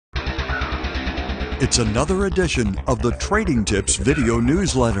It's another edition of the Trading Tips video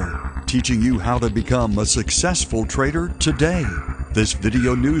newsletter, teaching you how to become a successful trader today. This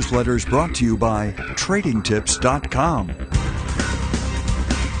video newsletter is brought to you by TradingTips.com.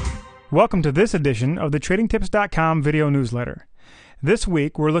 Welcome to this edition of the TradingTips.com video newsletter. This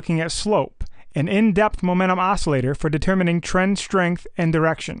week we're looking at slope, an in-depth momentum oscillator for determining trend strength and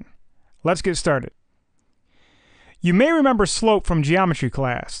direction. Let's get started. You may remember slope from geometry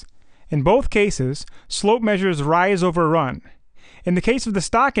class. In both cases, slope measures rise over run. In the case of the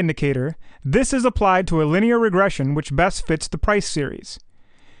stock indicator, this is applied to a linear regression which best fits the price series.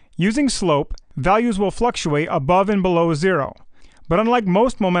 Using slope, values will fluctuate above and below zero. But unlike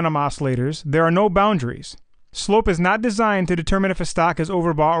most momentum oscillators, there are no boundaries. Slope is not designed to determine if a stock is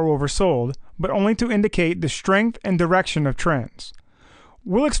overbought or oversold, but only to indicate the strength and direction of trends.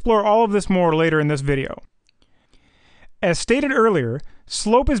 We'll explore all of this more later in this video. As stated earlier,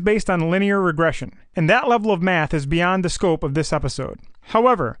 slope is based on linear regression, and that level of math is beyond the scope of this episode.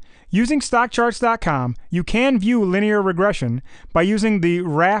 However, using stockcharts.com, you can view linear regression by using the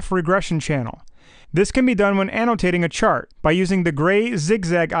RAF regression channel. This can be done when annotating a chart by using the gray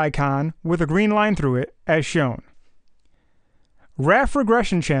zigzag icon with a green line through it, as shown. RAF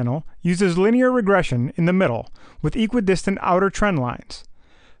regression channel uses linear regression in the middle with equidistant outer trend lines.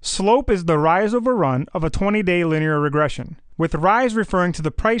 Slope is the rise over run of a 20-day linear regression, with rise referring to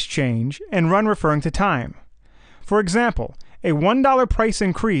the price change and run referring to time. For example, a $1 price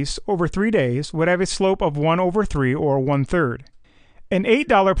increase over 3 days would have a slope of 1 over 3 or 1/3. An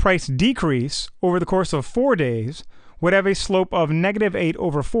 $8 price decrease over the course of 4 days would have a slope of -8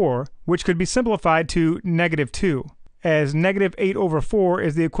 over 4, which could be simplified to -2, as -8 over 4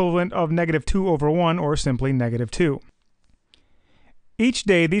 is the equivalent of -2 over 1 or simply -2. Each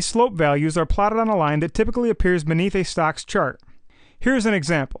day, these slope values are plotted on a line that typically appears beneath a stock's chart. Here's an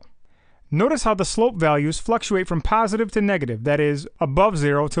example. Notice how the slope values fluctuate from positive to negative, that is, above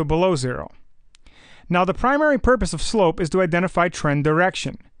zero to below zero. Now, the primary purpose of slope is to identify trend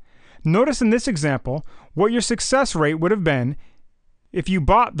direction. Notice in this example what your success rate would have been if you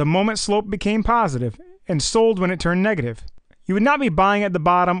bought the moment slope became positive and sold when it turned negative. You would not be buying at the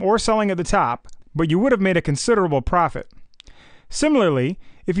bottom or selling at the top, but you would have made a considerable profit. Similarly,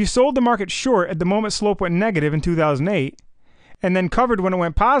 if you sold the market short at the moment slope went negative in 2008, and then covered when it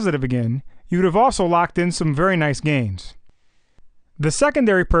went positive again, you would have also locked in some very nice gains. The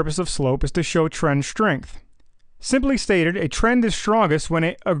secondary purpose of slope is to show trend strength. Simply stated, a trend is strongest when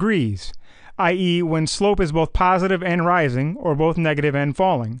it agrees, i.e. when slope is both positive and rising, or both negative and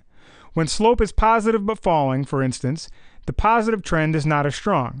falling. When slope is positive but falling, for instance, the positive trend is not as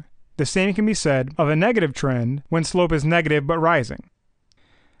strong. The same can be said of a negative trend when slope is negative but rising.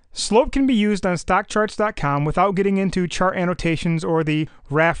 Slope can be used on stockcharts.com without getting into chart annotations or the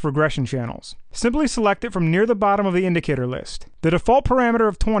RAF regression channels. Simply select it from near the bottom of the indicator list. The default parameter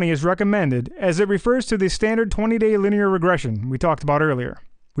of 20 is recommended as it refers to the standard 20-day linear regression we talked about earlier.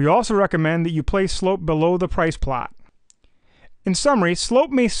 We also recommend that you place slope below the price plot. In summary,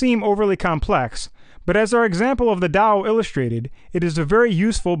 slope may seem overly complex, but as our example of the Dow illustrated, it is a very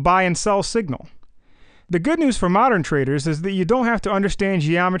useful buy and sell signal. The good news for modern traders is that you don't have to understand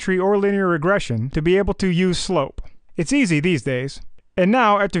geometry or linear regression to be able to use slope. It's easy these days. And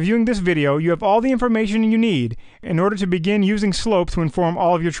now, after viewing this video, you have all the information you need in order to begin using slope to inform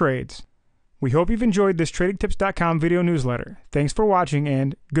all of your trades. We hope you've enjoyed this TradingTips.com video newsletter. Thanks for watching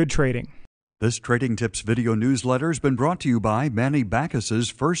and good trading. This Trading Tips video newsletter has been brought to you by Manny Bacchus's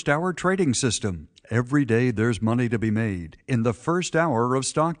First Hour Trading System. Every day there's money to be made in the first hour of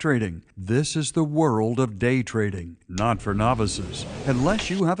stock trading. This is the world of day trading, not for novices, unless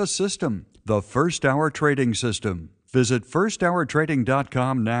you have a system. The First Hour Trading System. Visit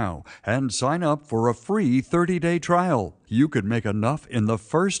firsthourtrading.com now and sign up for a free 30-day trial. You could make enough in the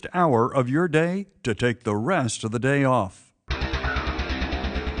first hour of your day to take the rest of the day off.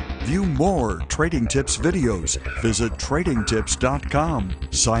 View more Trading Tips videos. Visit TradingTips.com.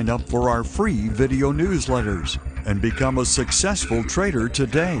 Sign up for our free video newsletters and become a successful trader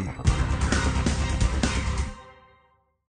today.